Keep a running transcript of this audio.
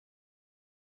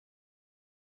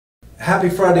Happy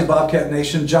Friday, Bobcat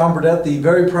Nation. John Burdett, the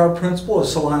very proud principal of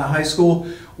Salina High School.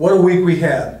 What a week we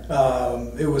had.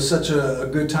 It was such a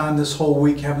good time this whole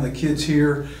week having the kids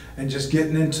here and just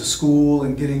getting into school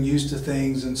and getting used to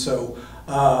things. And so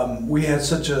we had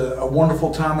such a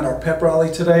wonderful time at our pep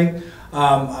rally today.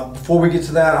 Before we get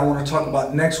to that, I want to talk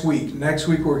about next week. Next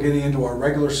week we're getting into our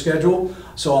regular schedule.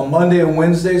 So on Monday and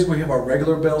Wednesdays we have our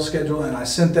regular bell schedule, and I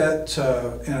sent that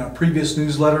in a previous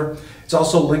newsletter. It's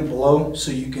also linked below,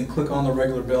 so you can click on the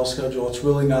regular bell schedule. It's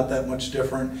really not that much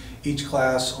different. Each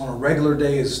class on a regular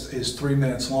day is 3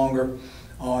 minutes longer.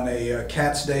 On a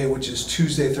CATS day, which is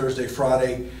Tuesday, Thursday,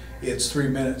 Friday, it's 3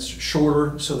 minutes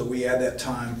shorter, so that we add that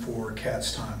time for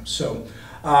CATS time. So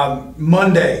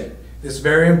Monday, it's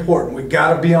very important. We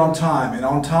got to be on time, and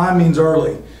on time means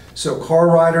early. So car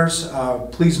riders,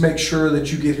 please make sure that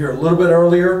you get here a little bit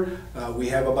earlier. We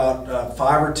have about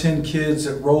 5 or 10 kids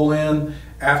that roll in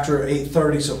after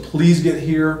 8:30, so please get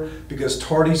here because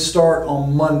tardies start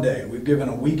on Monday. We've given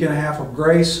a week and a half of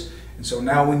grace, and so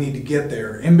now we need to get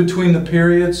there. In between the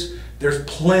periods, there's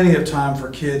plenty of time for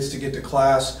kids to get to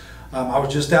class. I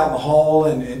was just out in the hall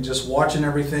and just watching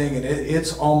everything, and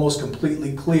it's almost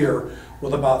completely clear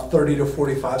with about 30 to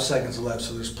 45 seconds left.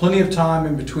 So there's plenty of time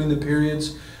in between the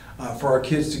periods for our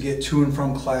kids to get to and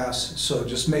from class. So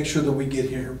just make sure that we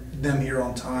get them here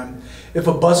on time. If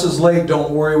a bus is late, don't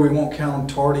worry, we won't count them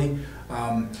tardy.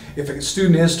 If a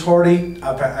student is tardy,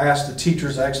 I've asked the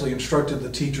teachers, actually instructed the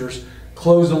teachers,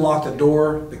 close and lock the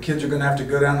door. The kids are going to have to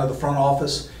go down to the front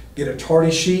office, get a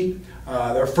tardy sheet.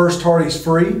 Their first tardy is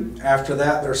free. After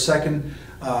that, their second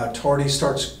tardy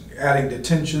starts adding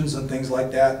detentions and things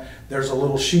like that. There's a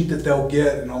little sheet that they'll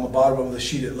get, and on the bottom of the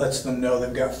sheet it lets them know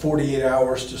they've got 48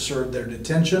 hours to serve their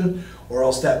detention, or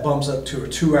else that bumps up to a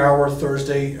 2-hour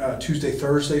Tuesday,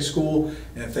 Thursday school,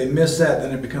 and if they miss that,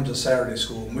 then it becomes a Saturday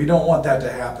school, and we don't want that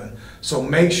to happen. So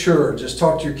make sure, just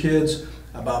talk to your kids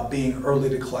about being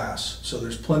early to class. So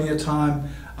there's plenty of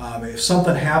time. If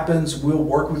something happens, we'll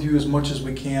work with you as much as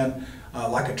we can.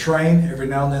 Like a train, every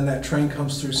now and then that train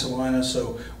comes through Salina,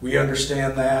 so we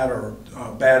understand that, or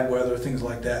bad weather, things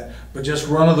like that. But just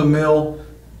run of the mill,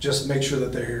 just make sure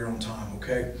that they're here on time,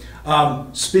 okay?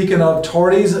 Speaking of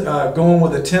tardies, going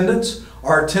with attendance,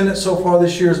 our attendance so far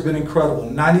this year has been incredible,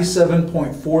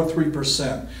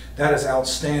 97.43%. That is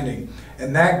outstanding.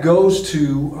 And that goes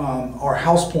to our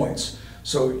house points.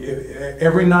 So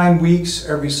every 9 weeks,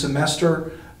 every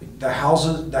semester, the house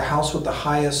with the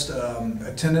highest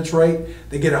attendance rate,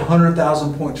 they get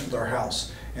 100,000 points for their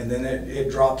house, and then it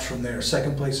drops from there.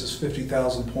 Second place is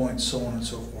 50,000 points, so on and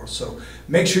so forth. So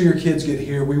make sure your kids get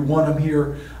here. We want them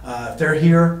here. If they're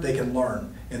here, they can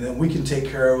learn, and then we can take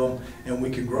care of them, and we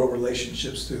can grow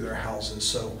relationships through their houses.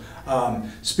 So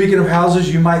speaking of houses,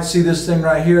 you might see this thing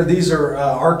right here. These are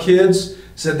our kids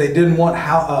said they didn't want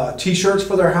t-shirts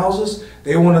for their houses.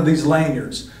 They wanted these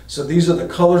lanyards. So these are the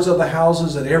colors of the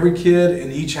houses, and every kid in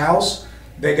each house,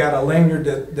 they got a lanyard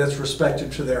that's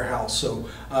respected to their house. So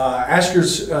ask your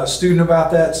student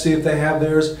about that, see if they have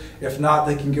theirs. If not,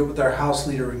 they can get with their house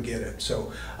leader and get it.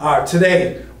 So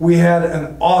today we had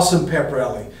an awesome pep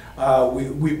rally.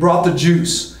 We brought the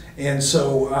juice, and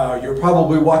so you're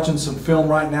probably watching some film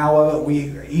right now of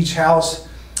it. Each house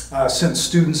sent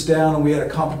students down, and we had a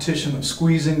competition of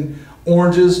squeezing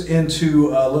oranges into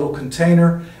a little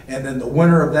container, and then the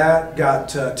winner of that got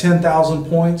 10,000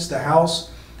 points, the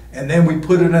house, and then we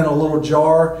put it in a little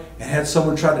jar and had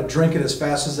someone try to drink it as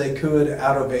fast as they could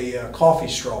out of a coffee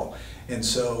straw. And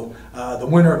so the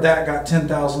winner of that got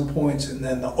 10,000 points, and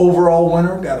then the overall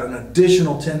winner got an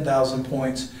additional 10,000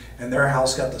 points, and their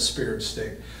house got the spirit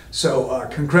stick. So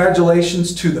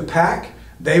congratulations to the pack.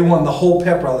 They won the whole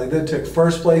pep rally. They took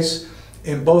first place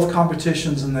in both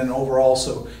competitions and then overall.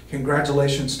 So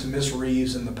congratulations to Miss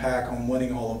Reeves and the pack on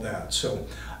winning all of that. So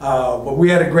but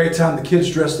we had a great time. The kids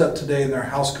dressed up today in their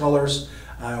house colors.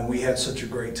 We had such a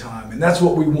great time, and that's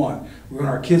what we want. We want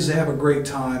our kids to have a great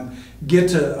time, get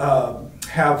to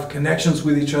have connections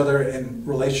with each other and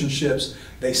relationships.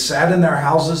 They sat in their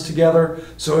houses together,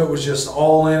 so it was just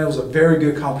all in. It was a very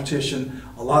good competition,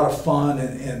 a lot of fun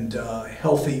and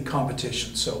healthy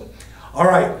competition. So all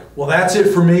right, well, that's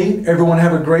it for me. Everyone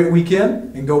have a great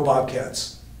weekend, and go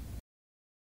Bobcats.